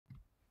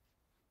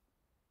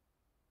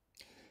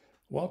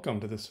Welcome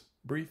to this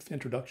brief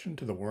introduction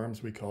to the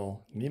worms we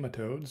call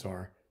nematodes,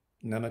 or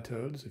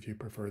nematodes if you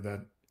prefer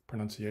that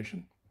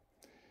pronunciation.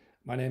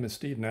 My name is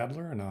Steve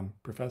Nadler, and I'm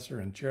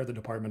professor and chair of the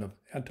Department of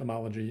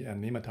Entomology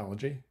and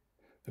Nematology,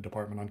 the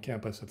department on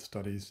campus that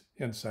studies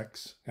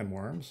insects and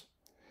worms.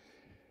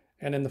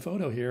 And in the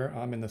photo here,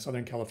 I'm in the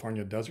Southern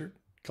California desert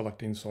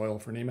collecting soil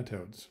for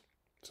nematodes.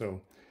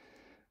 So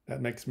that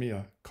makes me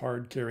a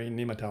card-carrying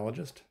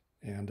nematologist,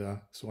 and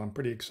so I'm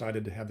pretty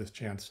excited to have this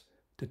chance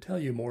to tell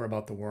you more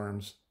about the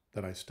worms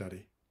that I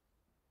study.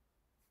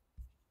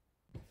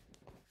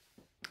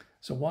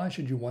 So why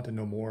should you want to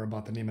know more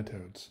about the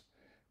nematodes?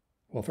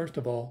 Well, first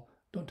of all,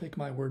 don't take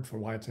my word for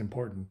why it's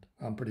important.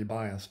 I'm pretty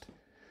biased.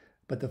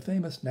 But the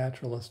famous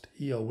naturalist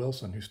E.O.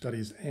 Wilson, who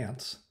studies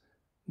ants,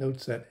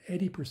 notes that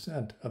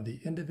 80% of the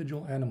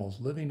individual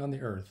animals living on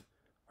the Earth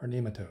are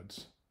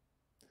nematodes.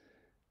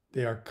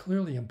 They are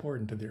clearly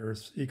important to the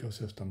Earth's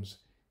ecosystems,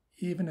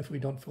 even if we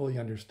don't fully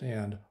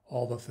understand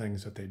all the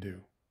things that they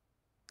do.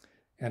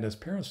 And as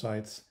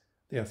parasites,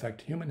 they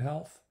affect human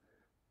health,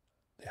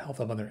 the health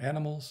of other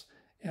animals,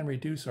 and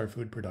reduce our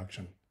food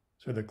production.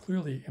 So they're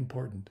clearly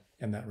important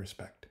in that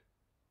respect.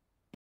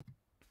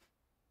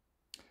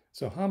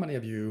 So how many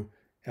of you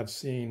have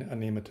seen a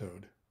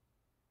nematode?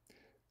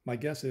 My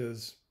guess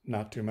is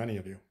not too many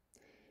of you.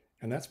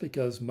 And that's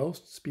because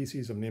most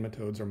species of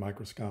nematodes are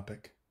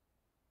microscopic,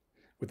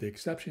 with the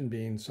exception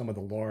being some of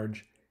the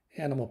large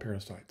animal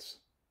parasites.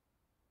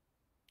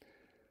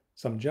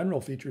 Some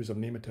general features of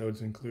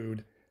nematodes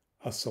include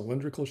a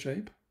cylindrical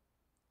shape,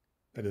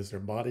 that is, their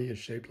body is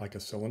shaped like a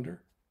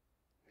cylinder,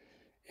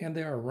 and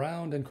they are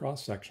round in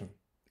cross-section,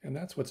 and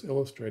that's what's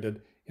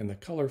illustrated in the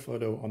color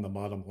photo on the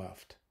bottom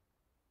left.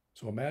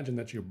 So imagine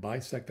that you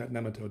bisect that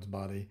nematode's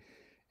body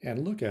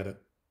and look at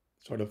it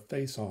sort of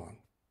face on.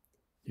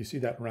 You see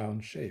that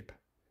round shape,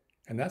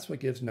 and that's what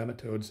gives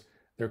nematodes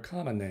their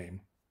common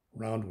name,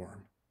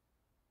 roundworm.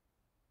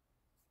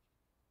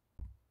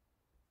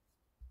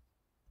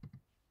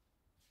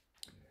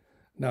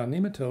 Now,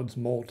 nematodes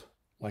molt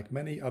like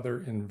many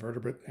other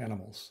invertebrate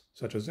animals,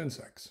 such as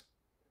insects.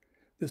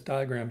 This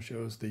diagram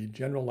shows the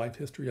general life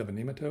history of a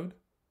nematode.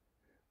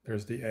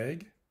 There's the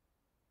egg,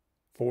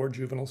 4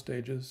 juvenile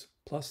stages,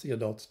 plus the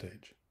adult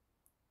stage.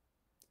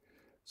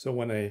 So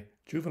when a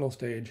juvenile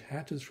stage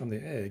hatches from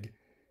the egg,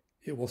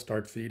 it will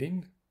start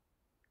feeding,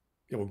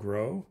 it will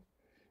grow,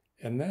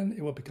 and then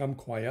it will become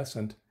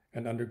quiescent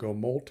and undergo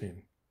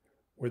molting,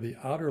 where the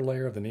outer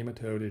layer of the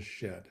nematode is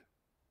shed.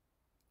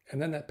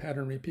 And then that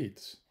pattern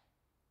repeats.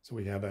 So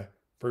we have a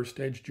first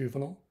stage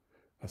juvenile,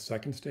 a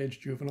second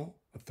stage juvenile,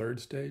 a third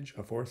stage,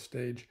 a fourth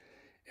stage,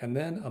 and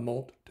then a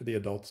molt to the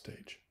adult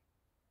stage.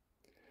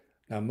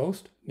 Now,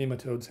 most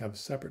nematodes have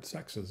separate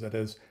sexes. That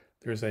is,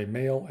 there's a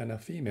male and a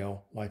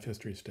female life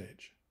history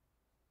stage.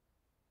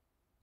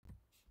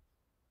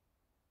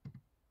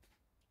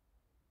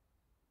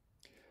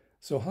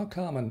 So how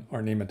common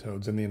are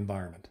nematodes in the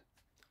environment?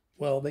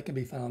 Well, they can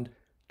be found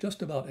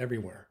just about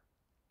everywhere,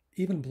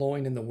 even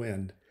blowing in the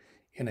wind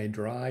in a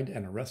dried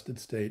and arrested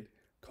state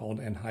called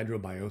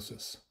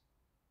anhydrobiosis.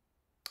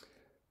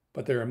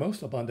 But they are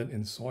most abundant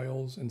in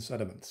soils and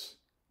sediments,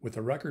 with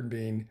the record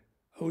being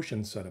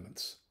ocean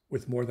sediments,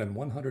 with more than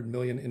 100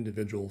 million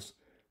individuals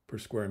per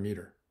square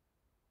meter.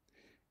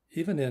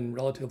 Even in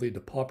relatively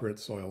depauperate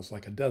soils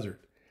like a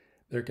desert,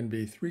 there can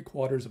be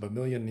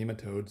 750,000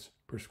 nematodes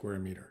per square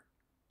meter.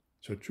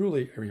 So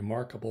truly a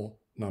remarkable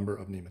number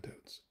of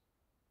nematodes.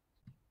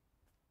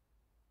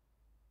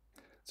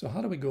 So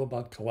how do we go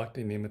about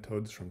collecting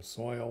nematodes from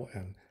soil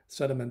and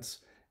sediments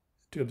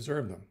to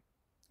observe them?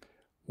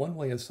 One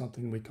way is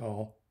something we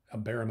call a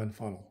Barrowman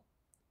funnel.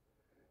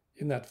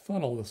 In that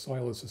funnel, the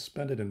soil is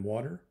suspended in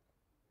water,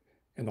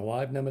 and the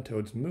live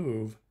nematodes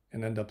move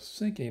and end up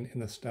sinking in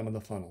the stem of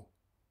the funnel.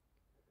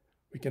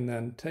 We can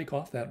then take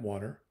off that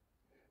water,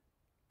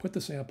 put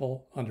the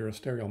sample under a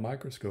stereo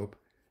microscope,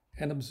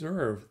 and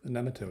observe the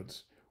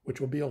nematodes, which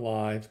will be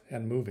alive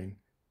and moving,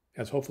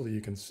 as hopefully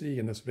you can see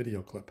in this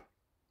video clip.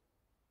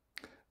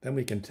 Then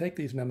we can take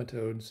these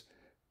nematodes,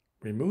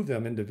 remove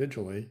them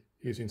individually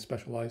using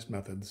specialized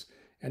methods,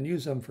 and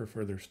use them for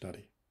further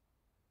study.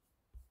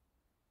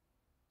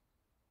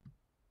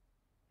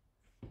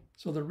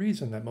 So the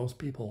reason that most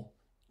people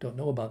don't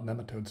know about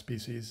nematode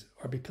species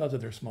are because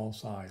of their small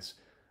size,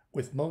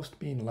 with most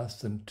being less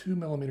than 2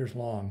 millimeters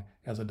long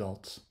as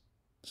adults.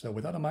 So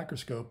without a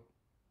microscope,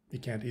 you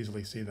can't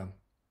easily see them.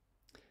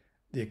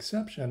 The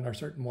exception are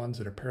certain ones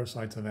that are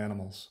parasites of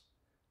animals.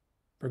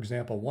 For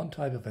example, one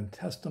type of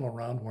intestinal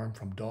roundworm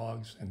from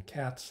dogs and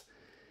cats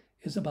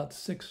is about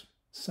 6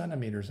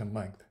 centimeters in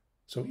length,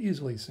 so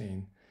easily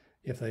seen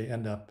if they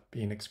end up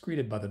being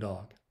excreted by the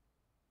dog.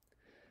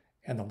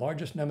 And the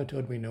largest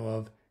nematode we know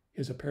of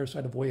is a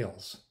parasite of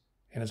whales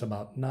and is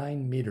about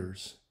 9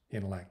 meters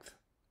in length.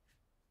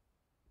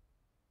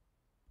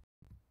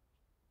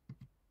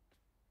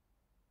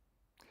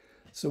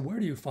 So where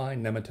do you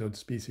find nematode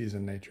species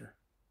in nature?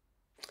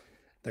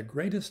 The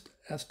greatest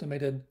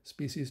estimated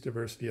species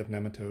diversity of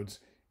nematodes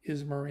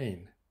is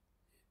marine,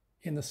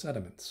 in the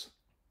sediments.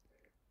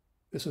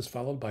 This is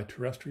followed by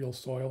terrestrial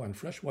soil and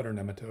freshwater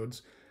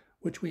nematodes,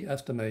 which we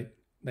estimate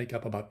make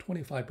up about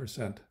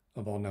 25%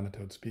 of all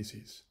nematode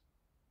species.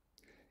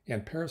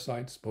 And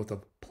parasites, both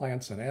of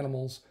plants and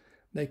animals,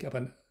 make up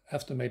an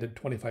estimated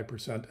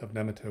 25% of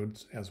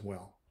nematodes as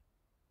well.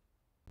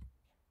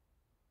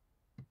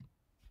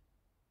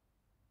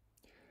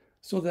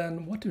 So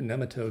then, what do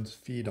nematodes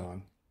feed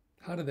on?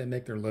 How do they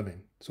make their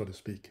living, so to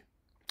speak?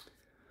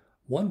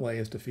 One way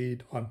is to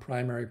feed on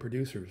primary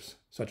producers,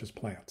 such as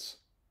plants.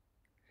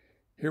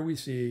 Here we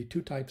see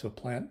two types of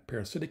plant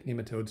parasitic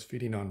nematodes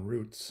feeding on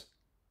roots.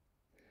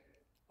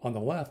 On the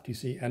left, you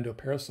see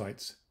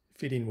endoparasites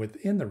feeding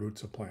within the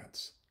roots of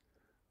plants,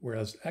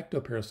 whereas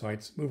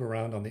ectoparasites move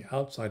around on the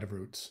outside of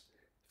roots,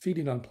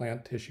 feeding on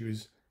plant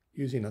tissues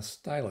using a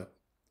stylet,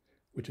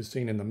 which is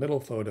seen in the middle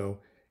photo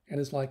and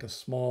is like a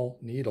small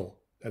needle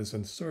that is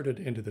inserted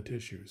into the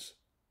tissues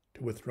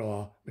to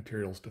withdraw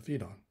materials to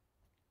feed on.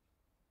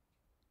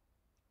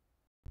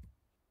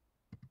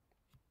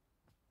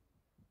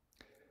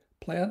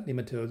 Plant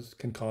nematodes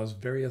can cause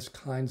various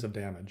kinds of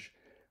damage,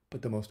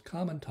 but the most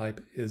common type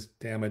is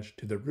damage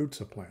to the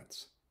roots of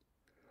plants.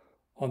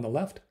 On the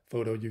left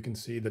photo, you can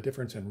see the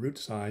difference in root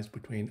size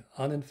between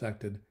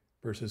uninfected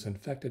versus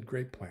infected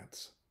grape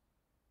plants.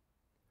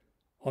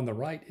 On the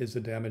right is the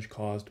damage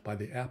caused by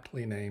the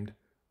aptly named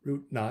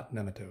root knot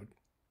nematode.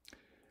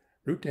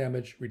 Root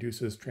damage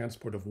reduces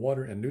transport of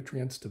water and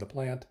nutrients to the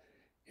plant,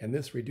 and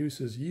this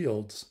reduces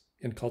yields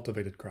in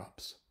cultivated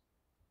crops.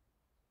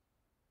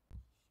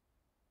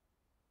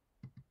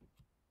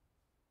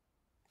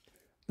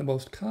 The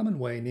most common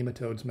way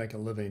nematodes make a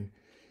living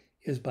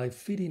is by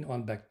feeding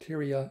on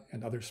bacteria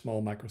and other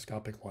small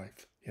microscopic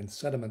life in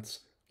sediments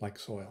like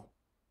soil.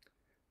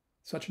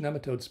 Such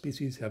nematode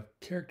species have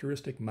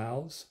characteristic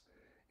mouths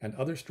and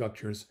other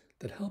structures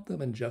that help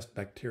them ingest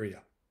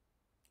bacteria.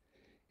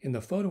 In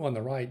the photo on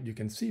the right, you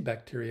can see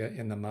bacteria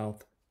in the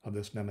mouth of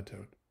this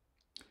nematode.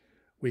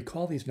 We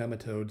call these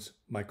nematodes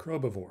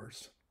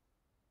microbivores.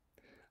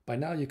 By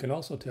now, you can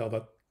also tell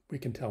that we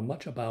can tell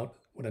much about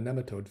what a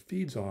nematode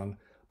feeds on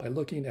by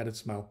looking at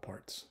its mouth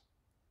parts.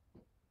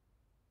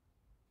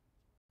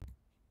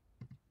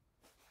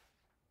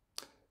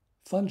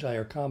 Fungi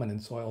are common in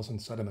soils and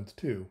sediments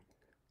too,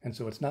 and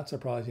so it's not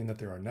surprising that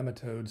there are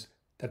nematodes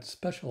that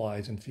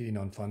specialize in feeding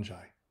on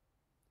fungi.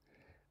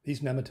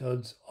 These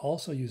nematodes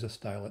also use a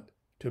stylet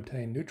to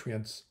obtain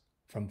nutrients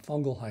from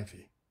fungal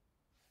hyphae.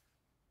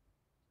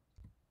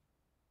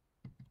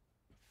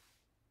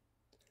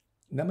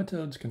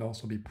 Nematodes can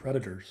also be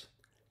predators,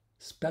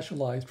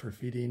 specialized for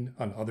feeding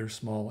on other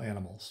small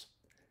animals.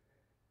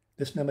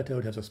 This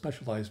nematode has a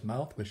specialized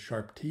mouth with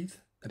sharp teeth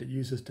that it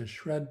uses to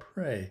shred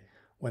prey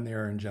when they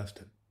are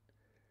ingested.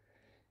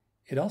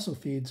 It also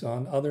feeds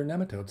on other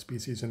nematode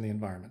species in the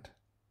environment.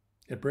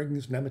 It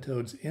brings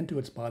nematodes into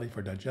its body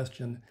for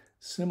digestion,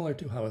 similar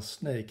to how a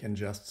snake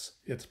ingests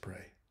its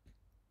prey.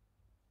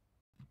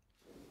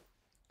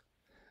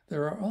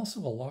 There are also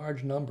a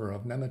large number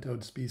of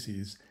nematode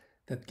species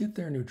that get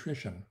their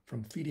nutrition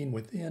from feeding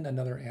within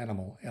another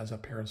animal as a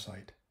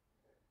parasite.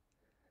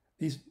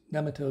 These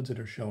nematodes that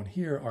are shown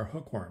here are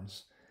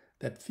hookworms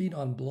that feed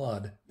on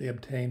blood they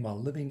obtain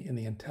while living in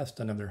the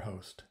intestine of their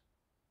host.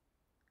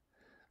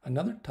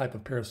 Another type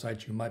of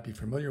parasite you might be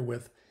familiar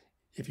with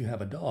if you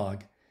have a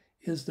dog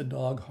is the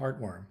dog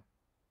heartworm.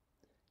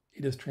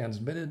 It is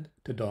transmitted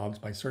to dogs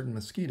by certain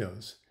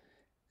mosquitoes,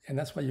 and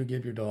that's why you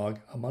give your dog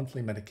a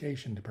monthly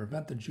medication to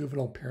prevent the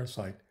juvenile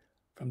parasite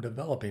from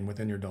developing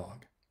within your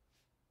dog.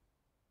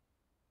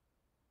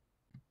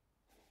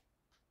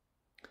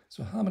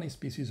 So how many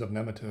species of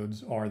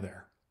nematodes are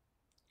there?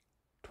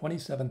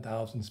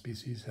 27,000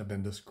 species have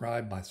been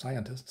described by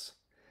scientists,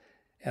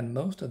 and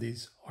most of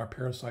these are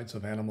parasites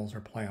of animals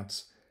or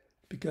plants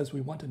because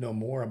we want to know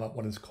more about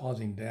what is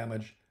causing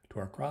damage to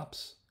our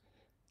crops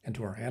and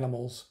to our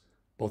animals,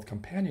 both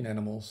companion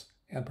animals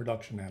and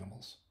production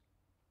animals.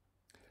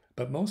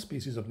 But most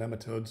species of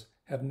nematodes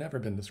have never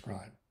been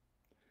described,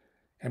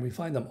 and we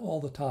find them all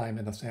the time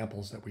in the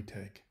samples that we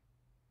take.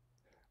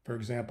 For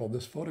example,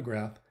 this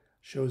photograph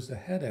shows the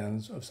head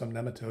ends of some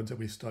nematodes that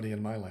we study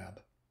in my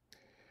lab.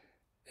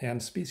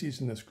 And species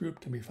in this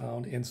group can be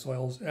found in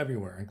soils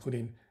everywhere,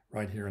 including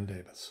right here in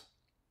Davis.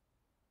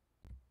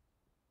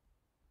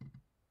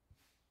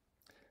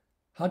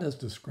 How does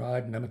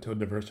described nematode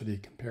diversity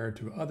compare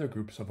to other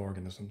groups of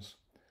organisms?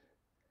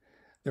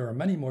 There are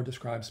many more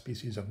described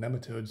species of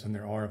nematodes than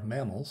there are of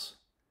mammals,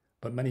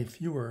 but many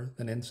fewer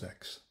than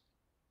insects.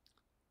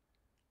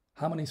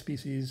 How many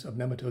species of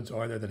nematodes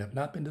are there that have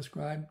not been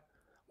described?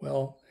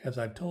 Well, as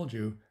I've told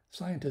you,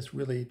 scientists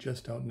really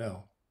just don't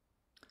know.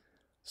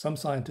 Some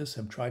scientists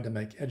have tried to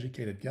make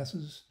educated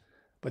guesses,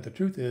 but the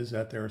truth is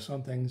that there are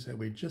some things that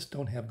we just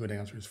don't have good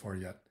answers for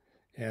yet,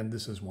 and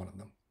this is one of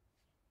them.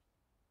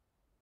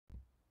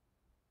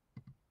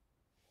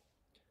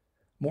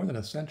 More than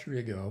a century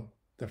ago,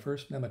 the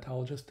first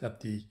nematologist at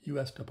the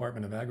U.S.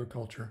 Department of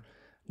Agriculture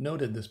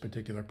noted this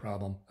particular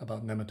problem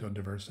about nematode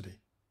diversity.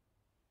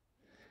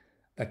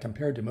 That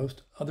compared to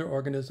most other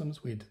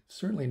organisms, we'd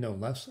certainly know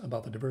less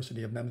about the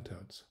diversity of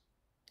nematodes.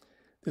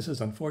 This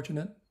is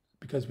unfortunate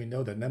because we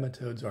know that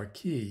nematodes are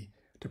key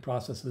to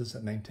processes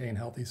that maintain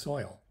healthy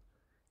soil,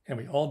 and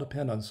we all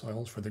depend on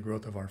soils for the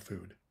growth of our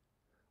food.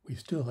 We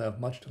still have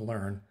much to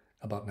learn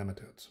about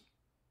nematodes.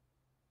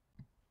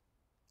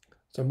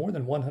 So more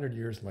than 100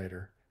 years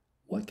later,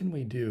 what can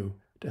we do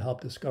to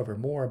help discover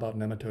more about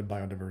nematode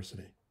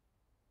biodiversity?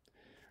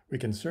 We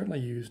can certainly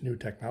use new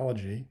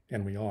technology,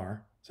 and we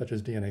are, such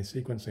as DNA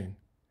sequencing.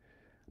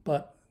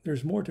 But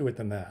there's more to it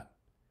than that.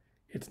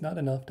 It's not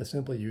enough to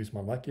simply use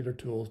molecular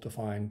tools to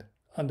find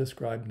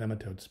undescribed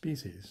nematode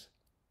species.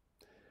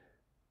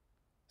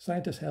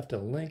 Scientists have to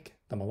link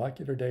the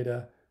molecular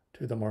data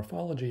to the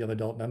morphology of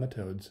adult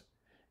nematodes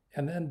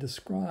and then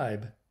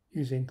describe,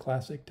 using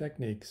classic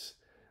techniques,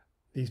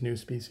 these new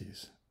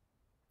species.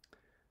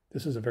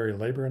 This is a very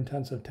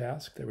labor-intensive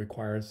task that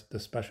requires the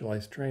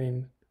specialized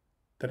training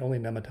that only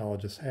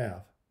nematologists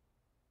have.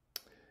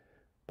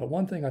 But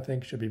one thing I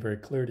think should be very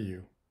clear to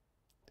you.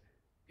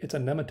 It's a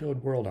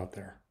nematode world out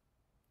there,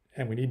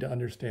 and we need to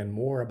understand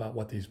more about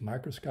what these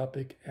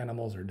microscopic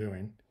animals are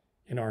doing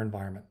in our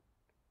environment.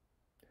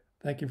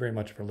 Thank you very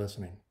much for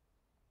listening.